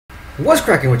What's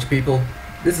cracking with you people?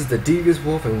 This is the Devious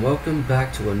Wolf and welcome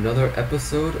back to another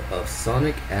episode of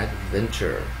Sonic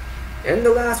Adventure. In the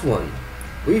last one,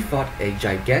 we fought a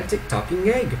gigantic talking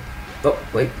egg. Oh,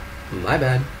 wait, my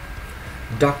bad.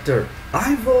 Dr.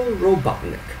 Ivo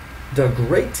Robotnik, the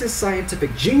greatest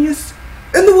scientific genius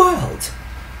in the world!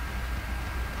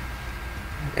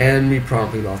 And we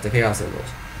promptly lost the Chaos Emerald.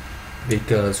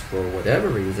 Because for whatever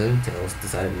reason, Tails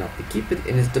decided not to keep it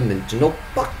in his dimensional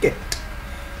pocket.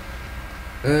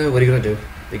 What are you gonna do?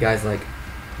 The guy's like,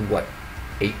 what,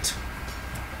 8?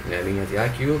 I mean, he has the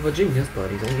IQ of a genius,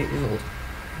 but he's only 8 years old.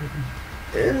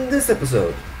 In this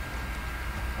episode,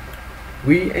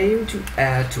 we aim to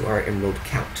add to our emerald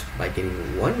count by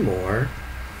getting one more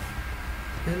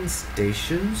in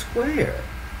Station Square.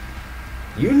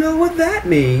 You know what that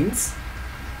means.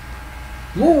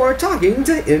 More talking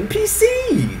to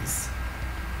NPCs.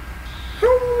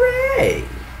 Hooray!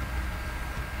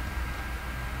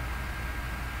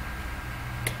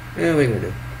 Yeah, what are you gonna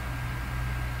do?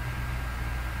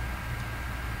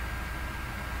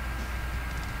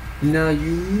 Now,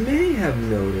 you may have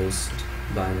noticed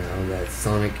by now that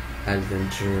Sonic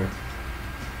Adventure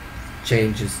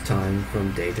changes time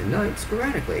from day to night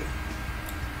sporadically.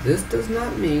 This does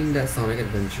not mean that Sonic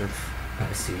Adventure...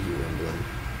 I see you, Emblem.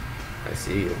 I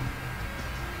see you.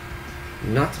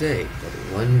 Not today, but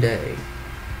one day.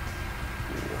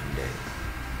 One day.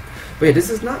 But yeah, this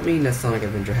does not mean that Sonic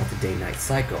Adventure has a day-night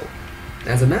cycle.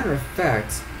 As a matter of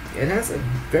fact, it has a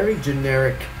very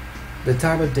generic, the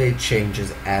time of day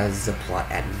changes as the plot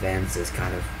advances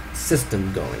kind of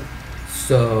system going.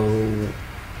 So,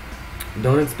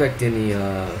 don't expect any,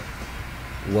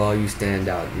 while you stand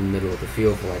out in the middle of the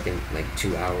field for like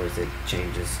 2 hours, it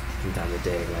changes from time to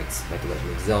day, like The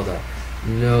Legend of Zelda.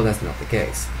 No, that's not the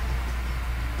case.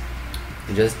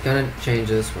 It just kind of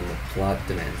changes when the plot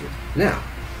demands it. Now,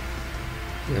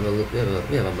 we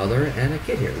have a mother and a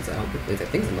kid here. At least I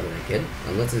think it's a mother and a kid.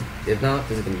 Unless if not,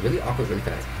 this is going to be really awkward really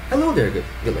fast. Hello there, good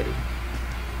lady.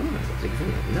 Oh, I don't think it's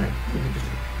anything. Nice.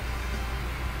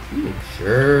 Interesting.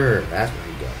 Sure, that's where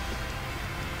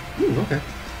you go. Okay.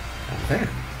 I'm a fan.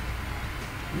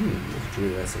 Let's do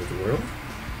the rest of the world.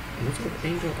 Let's go to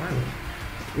Angel Island.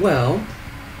 Well,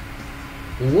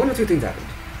 one or two things happened.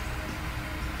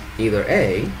 Either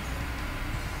A,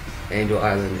 Angel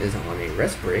Island is on a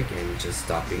rest break and just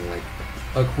stopping like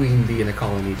a queen bee in a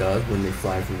colony does when they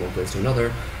fly from one place to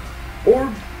another, or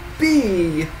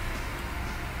B,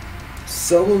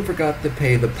 someone forgot to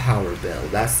pay the power bill.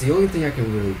 That's the only thing I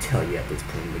can really tell you at this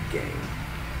point in the game.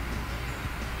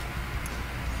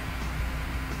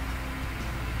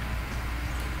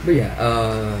 But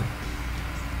yeah,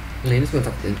 I'm just going to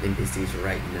talk to NPCs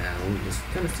right now and just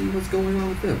kind of see what's going on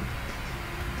with them.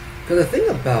 Because the thing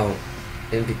about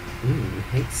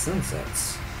hate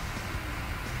sunsets.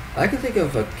 I can think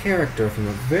of a character from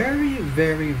a very,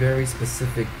 very, very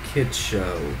specific kids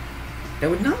show that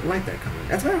would not like that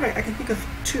comment. As a matter of fact, I can think of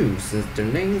 2 since their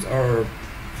names are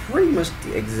pretty much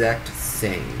the exact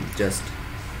same, just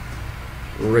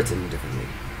written differently.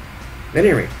 At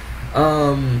any rate,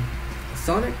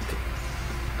 Sonic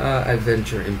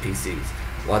Adventure NPCs,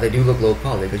 while they do look low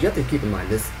poly, because you have to keep in mind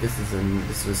this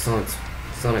is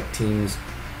Sonic Team's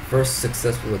first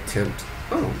successful attempt.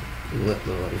 Oh, let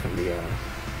me from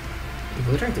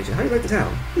the train station. How do you like the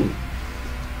town?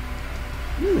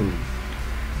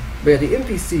 But yeah, the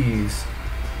NPCs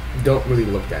don't really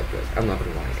look that good. I'm not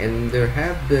gonna lie. And there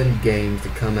have been games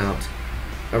that come out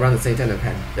around the same time that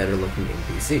have had better looking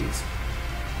NPCs.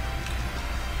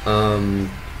 Come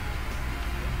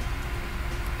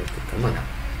on now.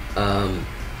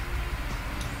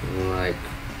 Like,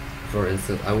 for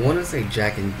instance, I want to say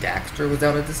Jak and Daxter was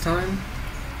out at this time,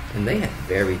 and they had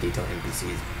very detailed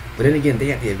NPCs. But then again, they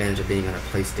had the advantage of being on a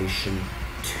PlayStation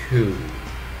 2.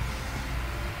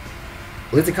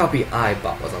 At least the copy I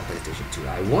bought was on PlayStation 2.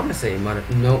 I want to say it might have...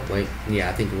 No, wait. Yeah,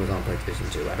 I think it was on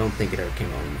PlayStation 2. I don't think it ever came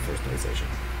out on the first PlayStation.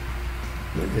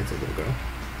 Look at this little girl.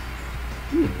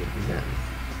 Look at that.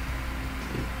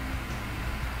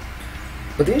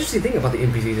 But the interesting thing about the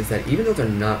NPCs is that even though they're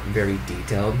not very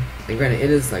detailed, and granted it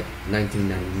is like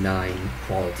 1999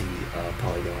 quality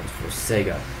polygons for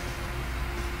Sega,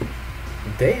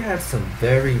 they have some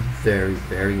very, very,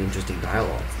 very interesting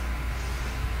dialogue.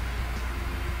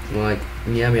 Like,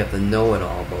 yeah, we have the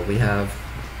know-it-all, but we have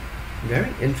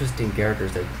very interesting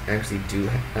characters that actually do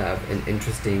have an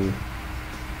interesting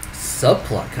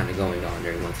subplot kind of going on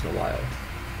every once in a while.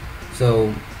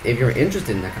 So, if you're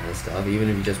interested in that kind of stuff, even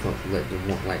if you just want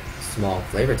like small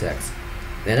flavor text,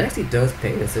 then it actually does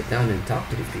pay to sit down and talk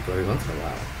to these people every once in a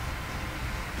while.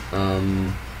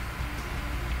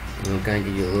 You know, kind of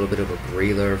give you a little bit of a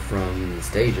breather from the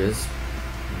stages.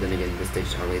 Then again, the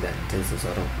stages aren't really that intensive, so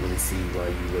I don't really see why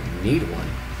you would need one.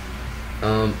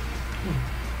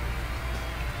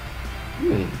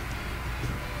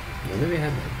 Yeah, maybe I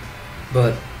have one.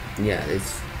 But yeah,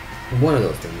 it's one of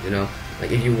those things, you know.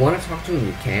 Like if you want to talk to him,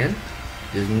 you can.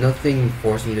 There's nothing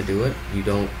forcing you to do it. You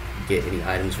don't get any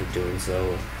items for doing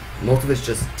so. Most of it's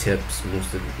just tips.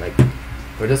 Most of like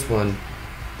for this one,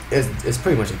 it's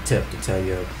pretty much a tip to tell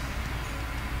you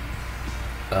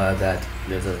that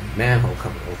there's a manhole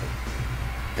cover open,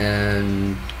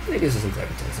 and I guess it's some type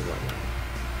of test and whatnot.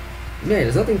 Man,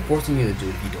 there's nothing forcing you to do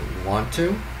it if you don't want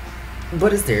to,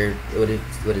 but it's there. What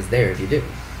is there if you do,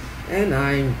 and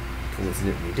I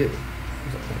coincidentally do.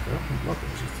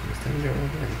 She's standing there all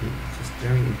day, just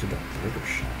staring into the burger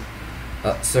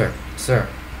shop. Sir, sir,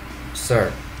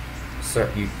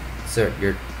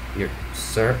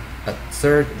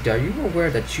 are you aware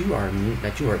that you are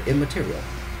immaterial?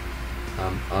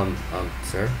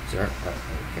 Sir,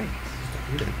 okay. Stop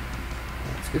you then.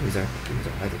 Excuse me, sir.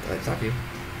 I'd like to talk to you.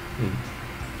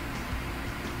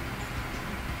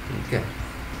 Okay.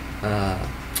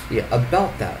 Yeah,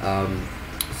 about that.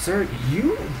 Sir,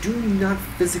 you do not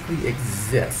physically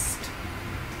exist.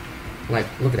 Like,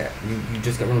 look at that. You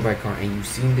just got run over by a car and you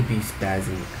seem to be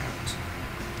spazzing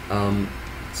out.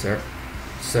 Sir,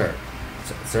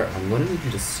 I'm going to need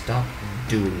you to stop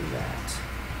doing that.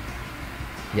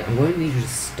 Yeah, I'm going to need you to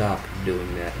stop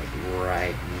doing that, like,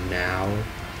 right now.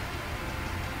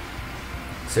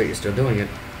 Sir, you're still doing it.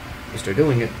 You're still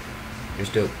doing it.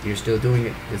 You're still doing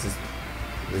it. This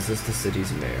is the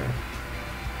city's mayor.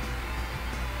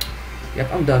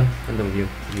 Yep, I'm done. I'm done with you.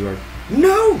 You are...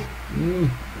 No!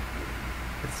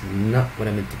 That's not what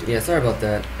I meant to do. Yeah, sorry about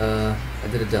that. I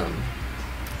did a dumb.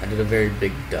 I did a very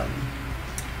big dumb.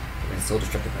 I got so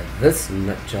distracted by this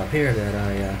nut job here that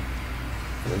I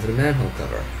went to the manhole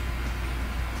cover.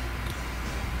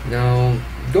 Now,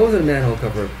 going to the manhole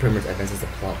cover pretty much advances the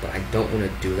plot, but I don't want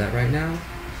to do that right now.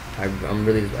 I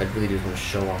really just want to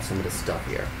show off some of the stuff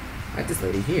here. Like this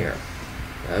lady here.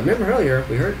 Remember earlier,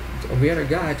 we had a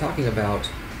guy talking about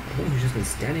a woman who's just been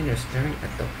standing there staring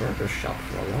at the burger shop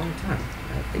for a long time.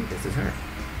 I think this is her.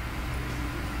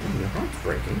 Oh, your heart's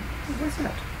breaking. What's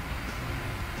that?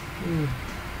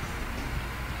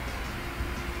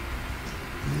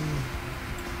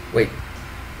 Wait.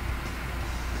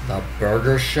 The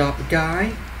burger shop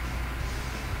guy?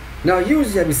 Now,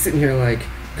 usually I'd be sitting here like,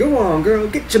 go on, girl,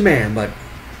 get your man, but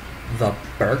the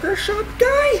burger shop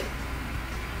guy?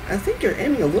 I think you're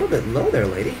aiming a little bit low there,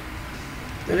 lady.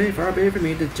 It ain't far be for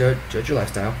me to judge your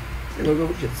lifestyle. Hey, look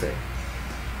what you say.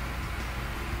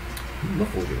 Who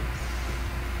muffled you?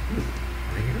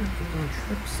 I hear it goes on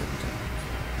trips sometimes.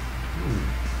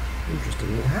 Interesting.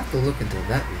 We'll have to look into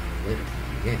that one later in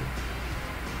the game.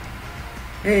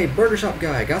 Hey, burger shop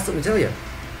guy, got something to tell you.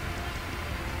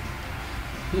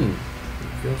 You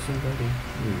feel somebody?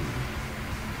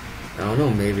 I don't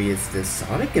know, maybe it's this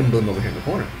Sonic emblem over here in the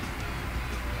corner.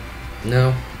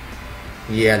 No.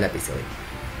 Yeah, that'd be silly.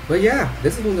 But yeah,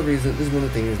 this is one of the reasons. This is one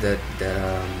of the things that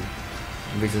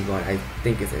reasons why I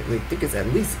think it's at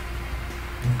least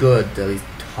good to at least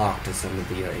talk to some of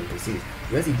the NPCs.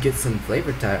 You actually get some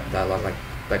flavor dialogue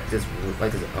like this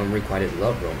unrequited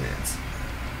love romance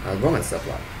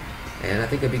subplot, and I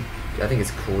think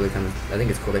it's cool. I think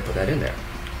it's cool they put that in there.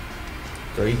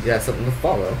 So you got something to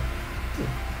follow.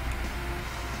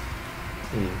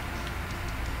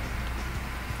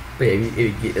 But yeah,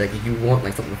 if you want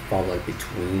like something to follow like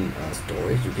between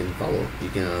stories, you can follow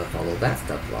that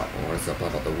subplot, or a subplot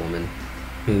about the woman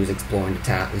who's exploring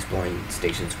exploring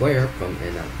Station Square from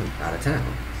out of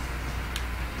town.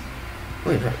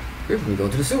 Oh, yeah, right. Here we can go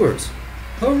to the sewers.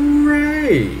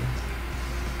 Hooray!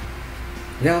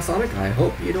 Now, Sonic, I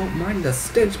hope you don't mind the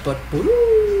stench, but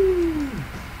woo!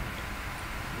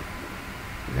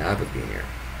 Now I would be in here.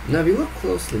 Now, if you look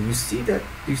closely, you see that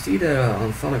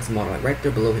on Sonic's model, like right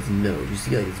there below his nose, you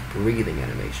see like his breathing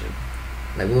animation,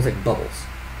 like it looks like bubbles.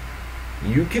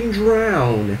 You can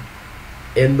drown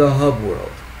in the hub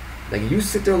world. Like if you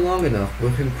sit there long enough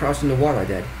with him crouched in the water like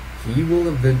that, he will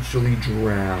eventually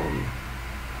drown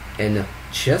in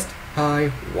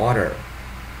chest-high water.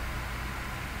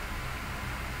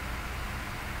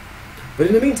 But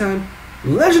in the meantime,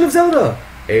 Legend of Zelda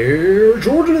Air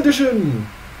Jordan Edition.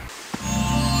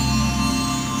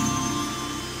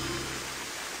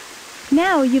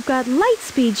 Now you've got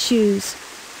Lightspeed shoes.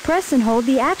 Press and hold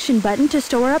the action button to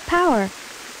store up power.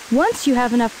 Once you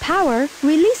have enough power,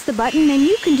 release the button and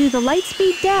you can do the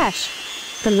Lightspeed Dash.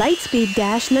 The Lightspeed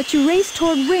Dash lets you race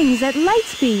toward rings at light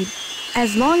speed.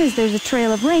 As long as there's a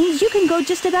trail of rings, you can go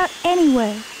just about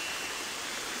anywhere.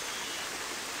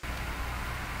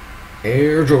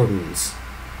 Air Jordans.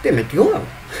 They make you glow.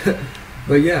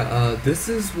 But yeah, this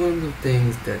is one of the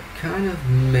things that kind of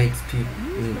makes people,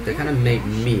 that kind of made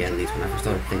me, at least when I first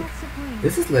started, think,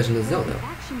 this is Legend of Zelda.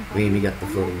 I mean, we got the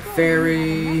floating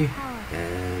ferry,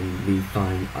 and we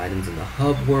find items in the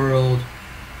hub world,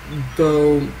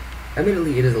 though,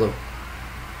 admittedly, it is a little...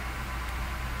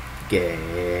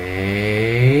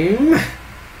 Game...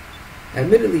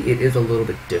 Admittedly, it is a little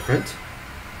bit different.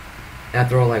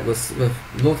 After all, like with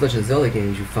most Legend of Zelda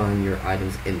games, you find your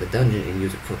items in the dungeon and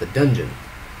use it for the dungeon.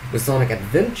 With Sonic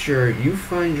Adventure, you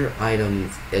find your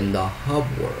items in the hub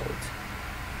world.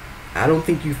 I don't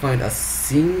think you find a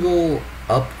single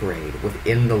upgrade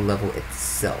within the level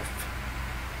itself,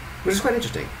 which is quite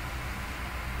interesting.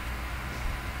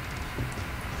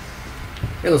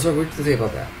 Hello, sir. What do you say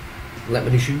about that? Let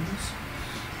me shoes?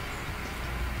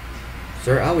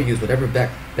 Sir, I will use whatever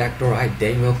back door I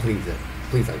dang well please it.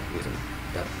 Please, I use them.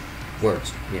 That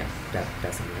words. Yeah,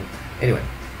 that's something, right? Anyway.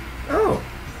 Oh,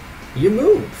 you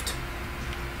moved.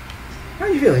 How are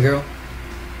you feeling, girl?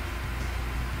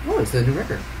 Oh, it's a new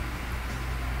record.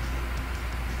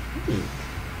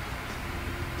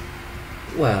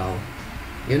 Well,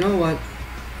 you know what?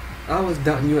 I was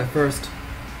doubting you at first.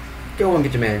 Go on,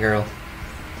 get your man, girl.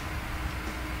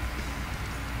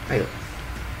 How you doing?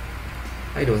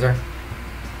 How you doing, sir?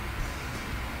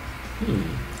 I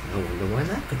wonder why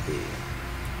that could be.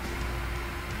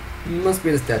 Must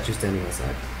be the statue standing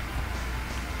outside.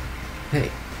 Hey,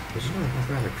 did you know I walked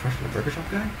around there crushing the burger shop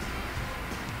guy?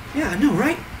 Yeah, I know,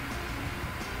 right?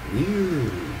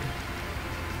 Weird.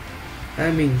 I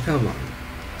mean, come on.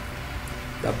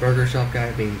 The burger shop guy,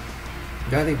 I mean,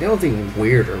 I think the only thing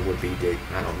weirder would be to,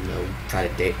 I don't know, try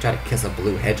to kiss a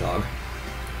blue hedgehog.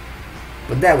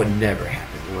 But that would never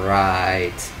happen,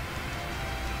 right?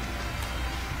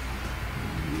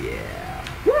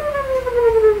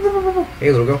 Hey,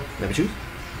 little girl, let me choose.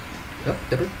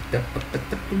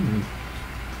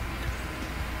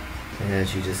 And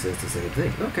she just says the same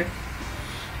thing. Okay,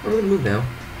 we're gonna move now.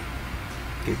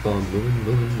 Keep on moving.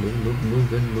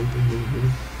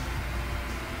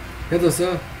 Hello,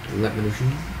 sir. Let me know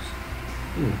shoes.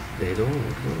 They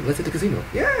don't. Let's hit the casino.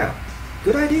 Yeah,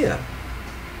 good idea.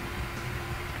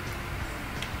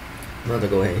 Mother,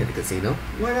 go ahead and hit the casino.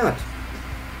 Why not?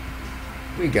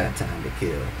 We got time to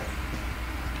kill.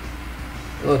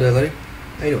 Hello there, lady.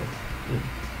 How you doing?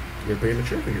 You're pretty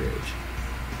mature for your age.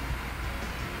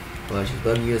 Well, she's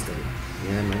bugging you yesterday.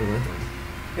 Yeah, I might have went on.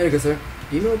 Here you go, sir.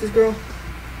 Do you know this girl?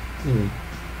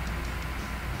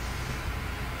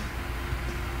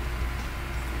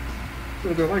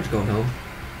 Little girl, why aren't you going home?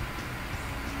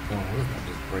 Oh, let's not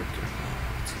just break your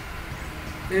heart.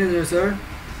 Hey there, sir.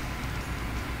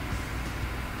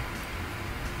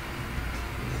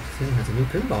 This has a new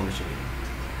pinball machine.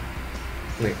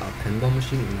 Wait, a pinball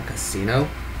machine in a casino?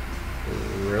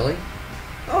 Really?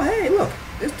 Oh, hey, look!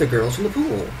 It's the girls from the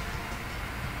pool.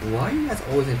 Why are you guys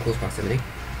always in close proximity?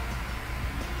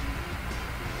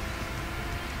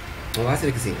 Oh, I see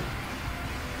the casino.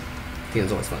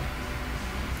 Casino's always fun.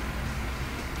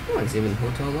 Oh, I see him in the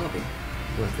hotel lobby.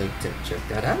 We'll have to check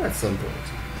that out at some point.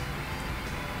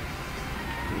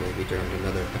 Maybe during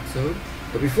another episode.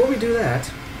 But before we do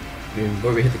that,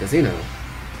 before we hit the casino,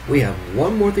 we have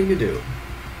one more thing to do.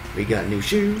 We got new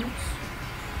shoes,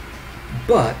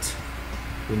 but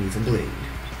we need some bling.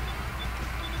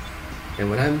 And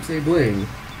when I say bling,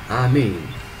 I mean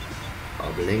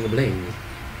a bling bling,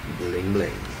 bling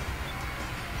bling.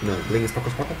 No, bling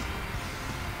sparkle sparkle.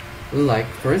 Like,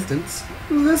 for instance,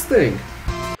 this thing.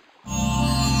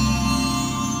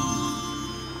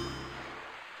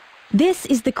 This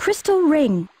is the crystal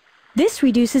ring. This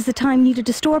reduces the time needed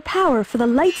to store power for the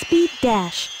Lightspeed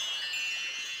Dash.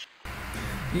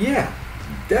 Yeah,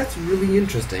 that's really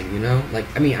interesting, you know? Like,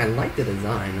 I mean, I like the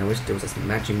design. I wish there was a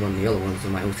matching one of the other ones, so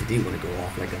my OCD wouldn't go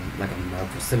off like a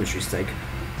for symmetry's sake.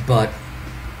 But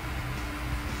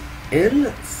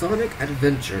in Sonic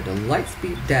Adventure, the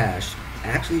Lightspeed Dash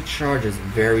actually charges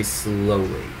very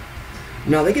slowly.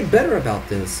 Now, they get better about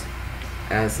this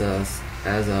as the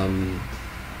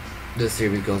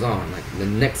series goes on. Like, the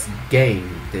next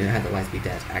game, they had the Lightspeed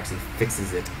Dash actually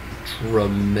fixes it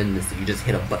tremendously. You just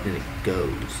hit a button and it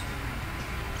goes.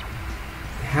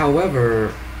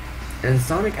 However, in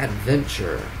Sonic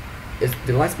Adventure,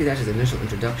 the Lightspeed Dash's initial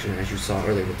introduction, as you saw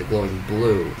earlier with the glowing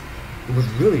blue, it was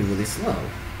really, really slow.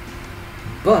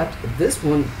 But this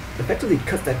one effectively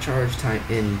cuts that charge time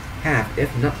in half, if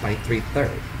not by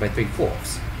 3/4.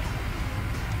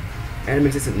 And it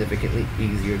makes it significantly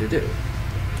easier to do.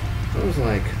 I was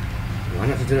like, why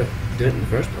not do it in the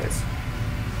first place?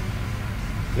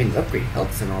 I mean, the upgrade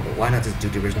helps and all, but why not just do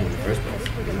the original in the first place,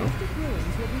 you know?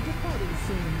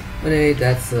 But hey,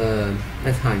 that's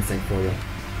hindsight for you.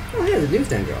 Oh, yeah, the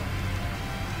newsstand girl.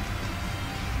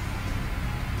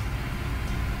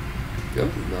 Yep,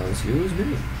 excuse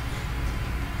me.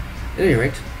 At any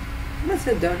rate, let's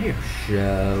head down here,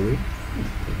 shall we?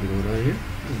 What we go down here?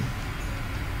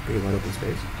 Pretty wide open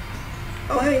space.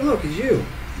 Oh, hey, look, it's you.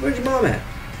 Where's your mom at?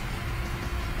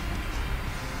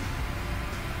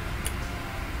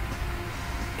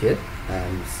 Kid,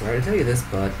 I'm sorry to tell you this,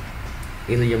 but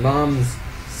either your mom's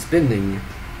spending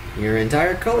your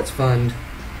entire college fund,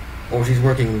 or she's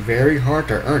working very hard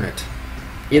to earn it.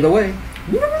 Either way.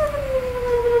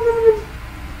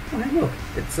 Oh, hey, look,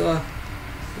 it's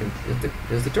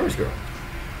the tourist girl.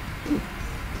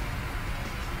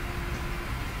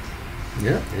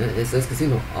 Yeah, it says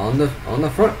casino on the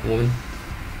front, woman.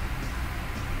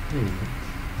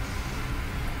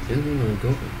 Just gonna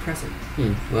go press it.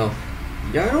 Well,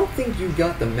 yeah, I don't think you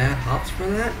got the mad hops for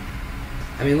that.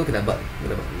 I mean, look at that button.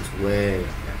 Look at that button. It's way up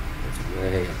there. It's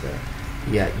way up there.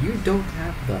 Yeah, you don't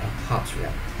have the hops for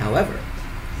that. However,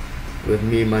 with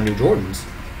me and my new Jordans,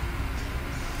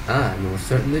 I most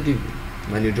certainly do.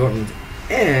 My new Jordans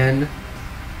and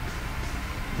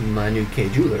my new K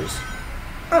Jewelers,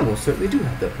 I most certainly do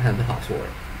have the hops for it.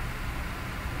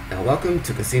 Now, welcome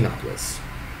to Casinopolis.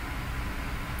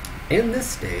 In this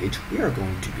stage, we are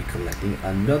going to be collecting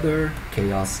another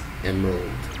Chaos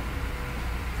Emerald.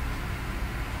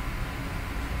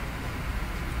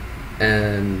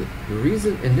 And the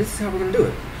reason, and this is how we're going to do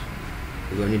it.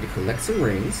 We're going to need to collect some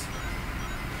rings.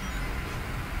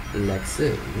 Like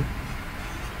so.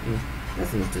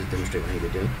 That's enough to demonstrate what I need to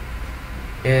do.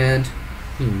 And,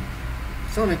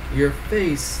 Sonic, your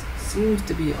face seems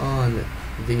to be on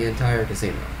the entire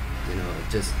casino. You know,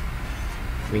 just,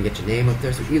 we can get your name up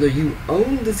there. So either you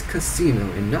own this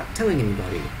casino and not telling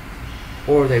anybody,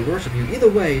 or they worship you. Either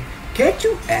way, can't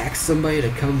you ask somebody to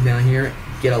come down here,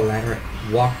 get a ladder,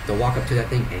 walk up to that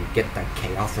thing, and get the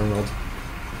Chaos Emerald?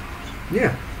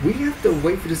 Yeah, we have to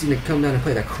wait for this thing to come down and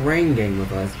play the crane game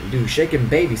with us, and do shaken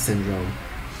baby syndrome,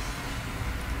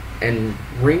 and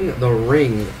wring the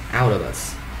ring out of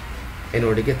us in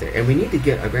order to get there. And we need to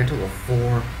get a grand total of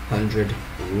 400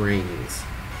 rings.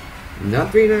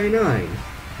 Not 399,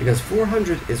 because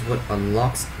 400 is what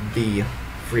unlocks the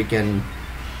freaking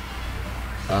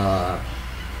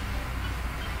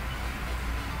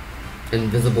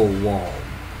invisible wall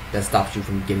that stops you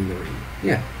from getting the ring.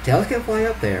 Yeah, Tails can't fly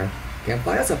up there, can't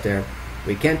fly us up there.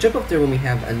 We can't jump up there when we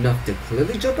have enough to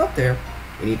clearly jump up there.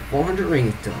 We need 400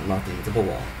 rings to unlock the invisible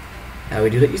wall. How do we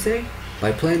do that, you say?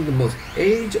 By playing the most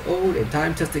age-old and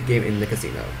time-tested game in the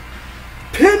casino.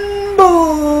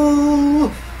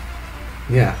 Pinball!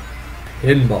 Yeah,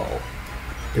 pinball.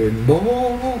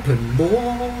 Pinball,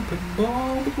 pinball,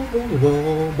 pinball,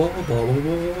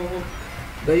 pinball.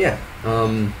 But yeah,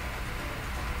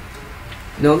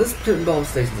 now this pinball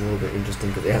station is a little bit interesting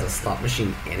because it has a slot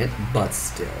machine in it, but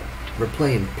still, we're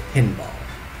playing pinball.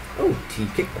 Oh, T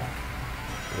kickback.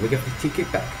 And we get the T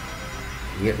kickback.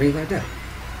 You get rings like that.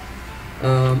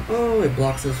 Oh, it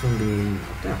blocks us from being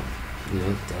knocked down. You know,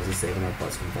 it tells us saving our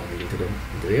butts from falling into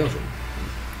the ocean.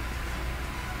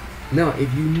 Now,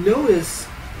 if you notice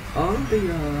on the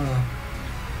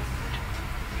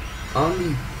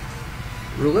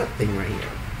roulette thing right here,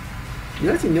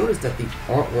 you actually notice that the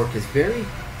artwork is very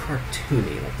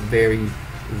cartoony, like very,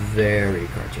 very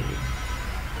cartoony.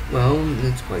 Well,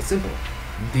 it's quite simple.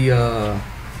 The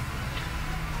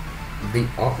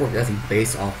artwork is actually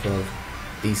based off of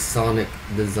the Sonic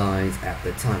designs at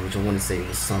the time, which I want to say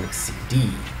was Sonic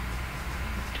CD.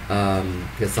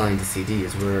 Because Sonic the CD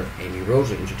is where Amy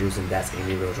Rose was introduced, and that's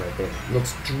Amy Rose right there.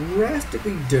 Looks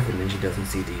drastically different than she does in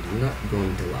CD. I'm not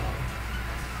going to lie.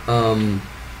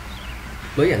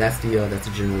 But yeah, that's the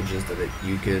general gist of it.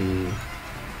 You can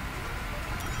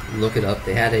look it up.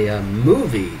 They had a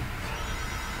movie,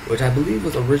 which I believe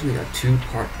was originally a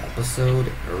 2-part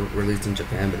episode released in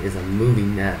Japan, but is a movie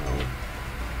now.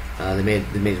 They made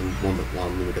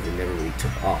one movie that they never really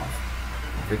took off.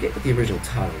 I forget what the original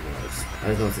title was. I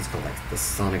just know it's called like the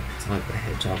Sonic the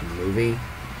Hedgehog movie.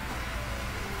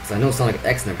 So I know Sonic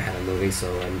X never had a movie, so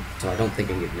I don't think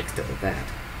I can get mixed up with that.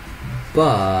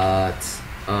 But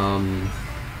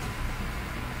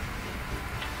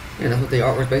yeah, that's what the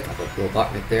artwork's based off of.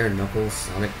 Robotnik there, Knuckles,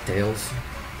 Sonic, Tails.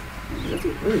 It's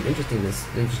really interesting to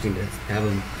have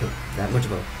them put that much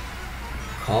of a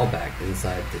callback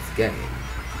inside this game.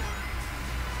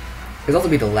 It's also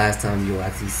be the last time you'll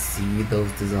actually see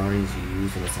those designs you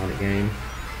use in a Sonic game.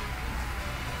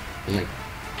 And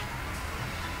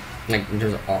like in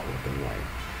terms of artwork and like.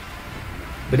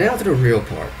 But now to the real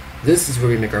part. This is where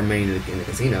we make our money in the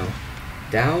casino.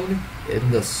 Down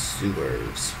in the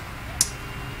sewers.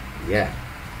 Yeah.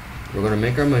 We're gonna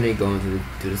make our money going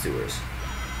to the sewers.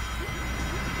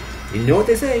 You know what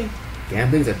they say?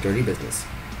 Gambling's a dirty business.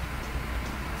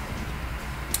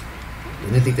 I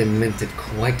didn't think they meant it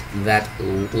quite that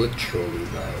literally,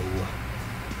 though.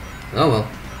 Oh well.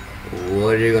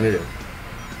 What are you gonna do?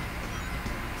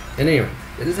 And anyway,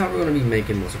 this is how we're gonna be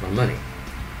making most of our money.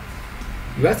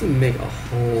 You actually make a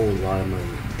whole lot of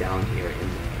money down here in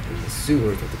the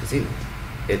sewers of the casino.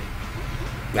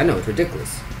 I know it's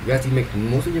ridiculous. You actually make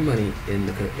most of your money in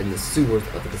the sewers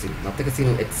of the casino, not the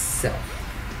casino itself.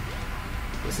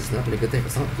 This has not been a good thing for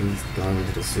Sonic. He's gone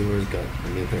into the sewers, got a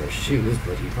new pair of shoes,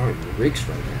 but he probably reeks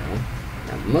right now.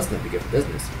 That must not be good for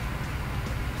business.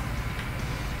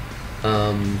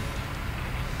 I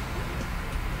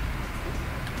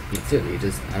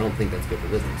don't think that's good for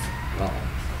business at all.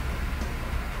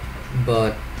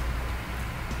 But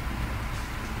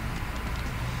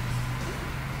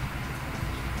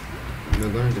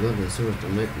we're going to go to the sewers to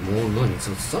make more money,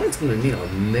 so Sonic's going to need a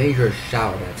major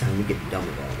shower by the time we get done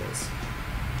with all this.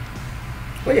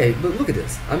 But yeah, but look at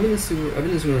this. I'm in the sewer. I've been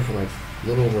in the sewer for like a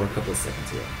little over a couple of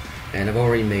seconds here, and I've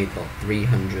already made about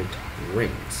 300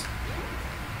 rings.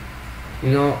 You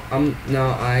know, I'm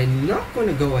not going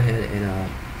to go ahead and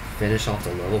finish off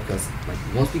the level because like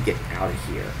once we get out of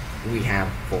here, we have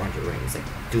 400 rings.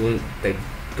 Like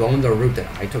going the route that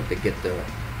I took to get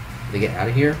out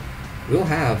of here, we'll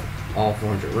have all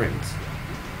 400 rings.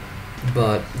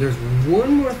 But there's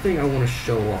one more thing I want to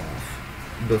show off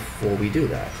before we do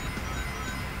that.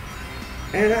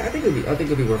 And I think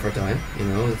it'll be worth our time, you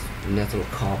know. It's a nice little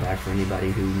callback for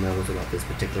anybody who knows about this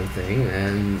particular thing,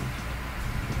 and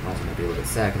also might be a little bit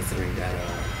sad considering that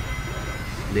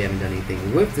they haven't done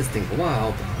anything with this thing for a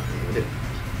while, but they will do.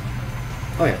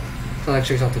 Oh yeah, Sonic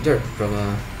shakes off the dirt from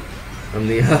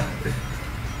the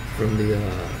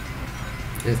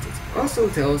instance. Also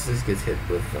tells this gets hit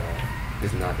with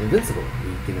is not invincible.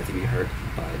 He can actually be hurt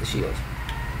by the shield.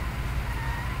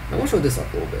 I want to show this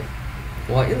up a little bit.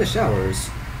 While in the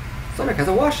showers, Sonic has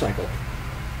a wash cycle.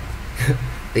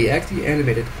 They actually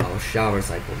animated a shower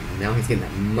cycle. Now he's getting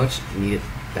that much needed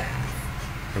bath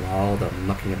from all the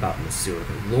mucking about in the sewer.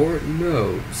 Because Lord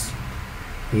knows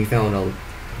he found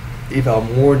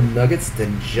more nuggets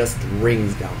than just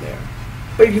rings down there.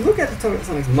 But if you look at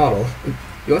Sonic's model,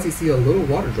 you also see a little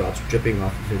water drops dripping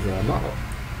off of his model.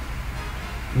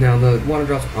 Now the water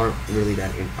drops aren't really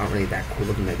that cool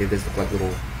looking. They just look like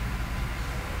little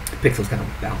pixels kind of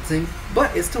bouncing,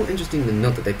 but it's still interesting to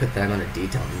note that they put that kind of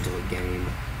detail into a game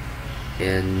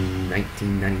in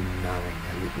 1999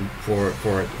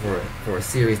 for a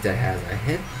series that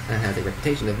has a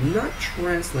reputation of not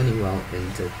translating well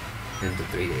into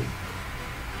 3D.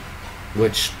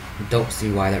 Which don't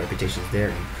see why that reputation is there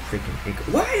in freaking Anchor.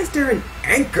 Why is there an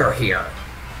anchor here?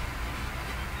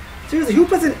 Seriously, who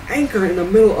puts an anchor in the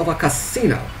middle of a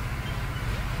casino?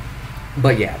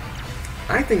 But yeah,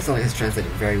 I think Sonic has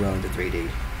translated very well into 3D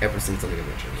ever since Sonic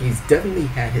Adventure. He's definitely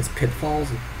had his pitfalls,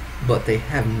 but they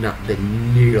have not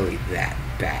been nearly that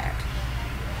bad.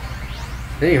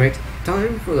 At any rate,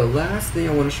 time for the last thing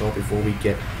I want to show before we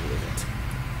get on with it.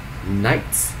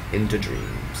 Nights into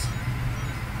Dreams.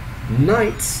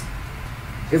 Nights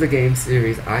is a game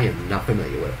series I am not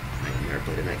familiar with. I've never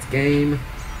played a Nights game.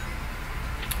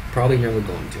 Probably never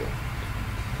going to.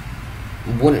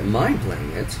 Wouldn't mind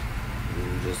playing it.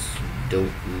 Just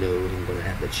don't know if I'm going to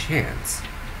have the chance.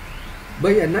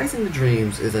 But yeah, Nights into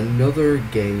Dreams is another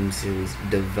game series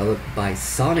developed by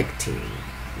Sonic Team.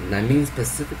 And I mean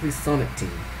specifically Sonic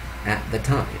Team at the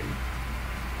time.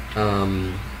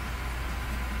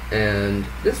 And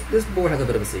this board has a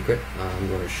bit of a secret. I'm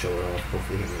going to show it off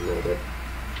hopefully in a little bit.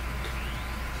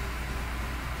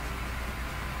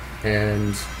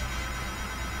 And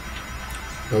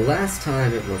the last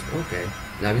time it was okay.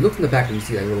 Now, if you look in the back and you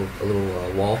see that a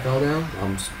little wall fell down,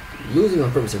 I'm losing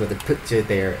on purpose here, but they put it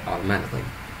there automatically.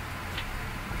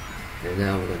 And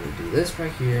now we're going to do this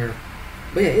right here.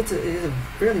 But yeah, it's a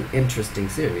fairly interesting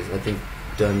series, I think,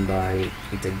 done by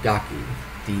Itagaki,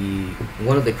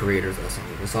 one of the creators of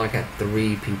Sonic. Sonic had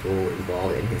 3 people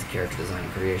involved in his character design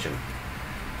and creation.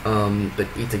 But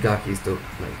Itagaki is still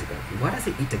not Itagaki. Why did I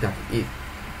say Itagaki?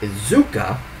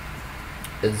 Izuka.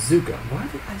 Why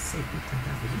did I say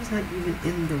Itagaki? He's not even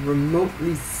in the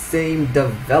remotely same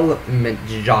development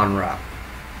genre.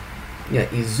 Yeah,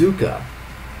 Izuka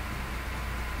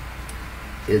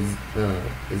is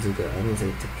Izuka. I'm gonna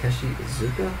say Takeshi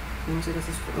Izuka. I'm gonna say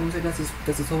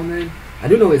that's his whole name. I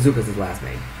do know Izuka's his last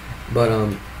name, but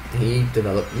he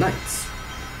developed Nights.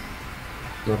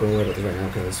 I'm not gonna worry about this right now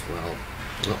because well,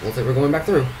 looks like we're going back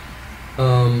through.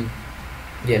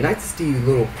 Yeah, Knights is the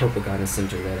little purple guy in the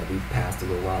center there that we passed a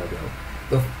little while ago.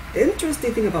 The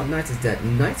interesting thing about Knights is that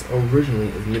Knights originally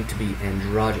is meant to be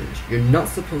androgynous. You're not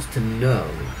supposed to know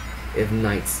if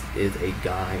Knights is a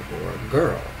guy or a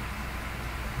girl.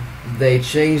 They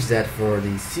changed that for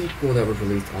the sequel that was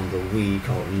released on the Wii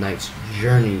called Knight's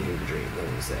Journey in the Dream,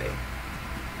 let me say.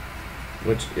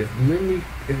 Which,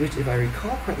 if I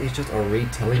recall correctly, is just a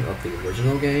retelling of the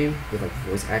original game with like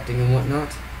voice acting and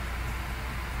whatnot.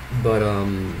 But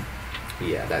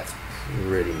yeah, that's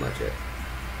pretty much it.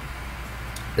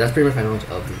 That's pretty much my knowledge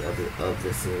of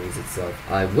the series itself.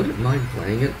 I wouldn't mind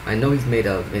playing it. I know he's made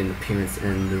an appearance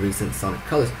in the recent Sonic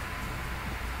Colors.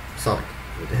 Sonic,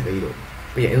 what the heck are you doing?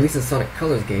 But yeah, in the recent Sonic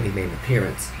Colors game, he made an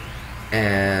appearance,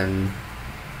 and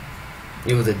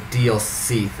it was a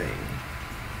DLC thing.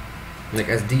 Like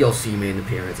as DLC made an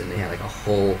appearance, and they had like a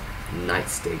whole night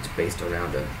stage based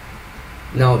around him.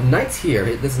 Now, Knight's here.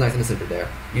 This is Knight's in the center there.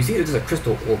 You see there's a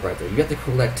crystal orb right there. You have to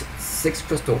collect 6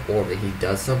 crystal orbs, and he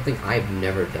does something. I've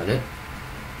never done it.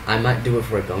 I might do it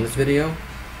for a bonus video,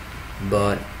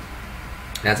 but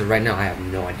as of right now, I have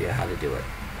no idea how to do it.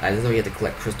 I just know you have to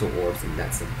collect crystal orbs, and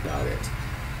that's about it.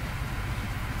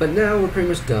 But now we're pretty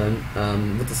much done.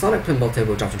 With the Sonic Pinball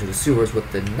table, it drops into the sewers.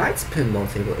 With the Knight's Pinball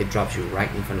table, it drops you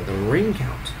right in front of the ring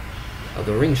count of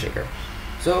the ring shaker.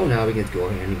 So now we get to go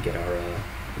ahead and get our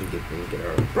get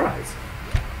our prize.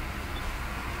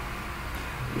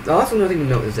 Also, another thing to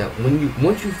note is that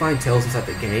once you find Tails inside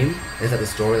the game, inside the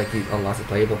story, like he unlocks a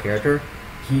playable character,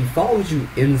 he follows you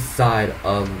inside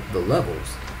of the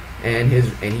levels, and he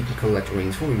can collect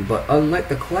rings for you. But unlike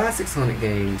the classic Sonic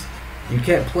games, you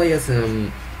can't play as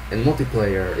him in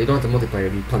multiplayer. You don't have to multiplayer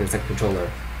if you plug in a second controller.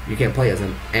 You can't play as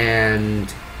him,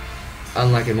 and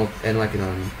unlike in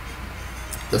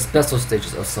the special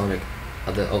stages of Sonic.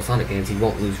 Of the old Sonic games, he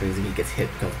won't lose rings if he gets hit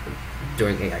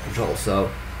during AI control, so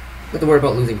don't have to worry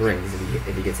about losing rings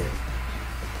if he gets hit.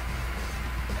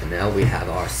 And now we have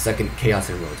our second Chaos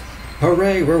Emerald.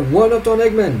 Hooray, we're 1-upped on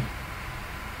Eggman!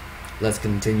 Let's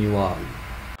continue on.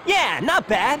 Yeah, not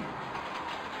bad.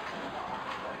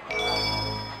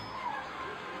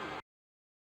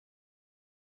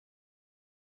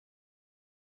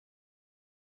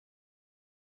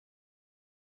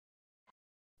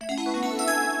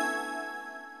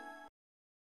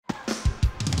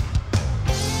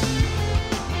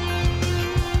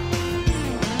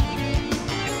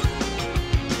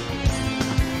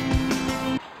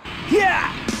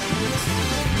 Yeah!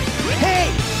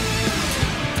 Hey!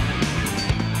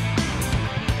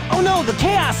 Oh no, the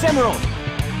Chaos Emerald!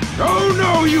 Oh,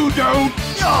 no, you don't!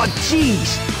 Oh,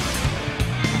 jeez!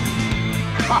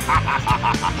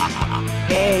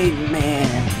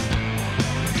 Eggman!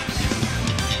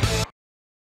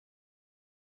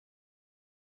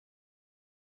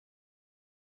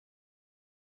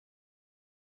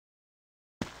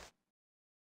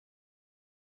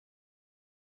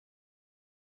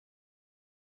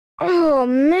 Oh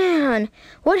man,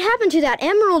 what happened to that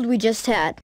emerald we just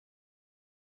had?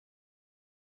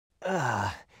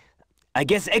 I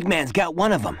guess Eggman's got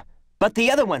one of them. But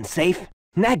the other one's safe.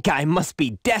 That guy must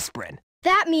be desperate.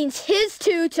 That means his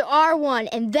 2 to our 1,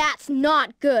 and that's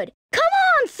not good. Come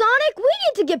on, Sonic, we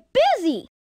need to get busy!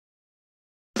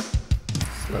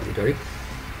 Slightly dirty.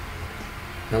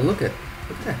 Now look at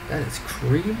that. That is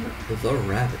Cream the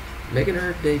Rabbit, making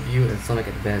her debut in Sonic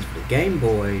Advance for the Game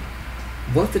Boy.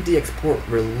 Once the DX port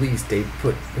released, they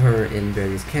put her in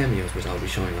various cameos, which I'll be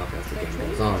showing off as the game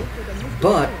goes on.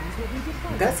 But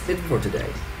that's it for today.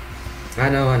 I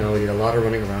know, we did a lot of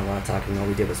running around, a lot of talking. All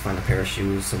we did was find a pair of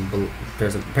shoes,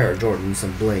 there's a pair of Jordans,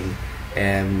 some bling,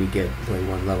 and we get play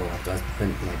one level after I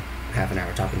spent like half an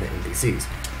hour talking to NPCs.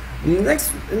 In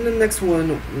the next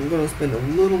one, we're going to spend a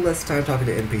little less time talking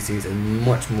to NPCs and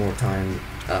much more time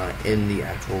in the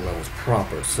actual levels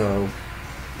proper. So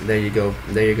there you go.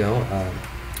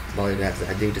 All I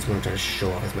do just want to try to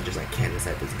show off as much as I can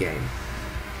inside this game.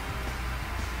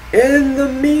 In the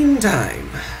meantime,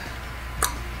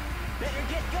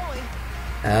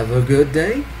 have a good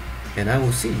day, and I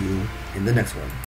will see you in the next one.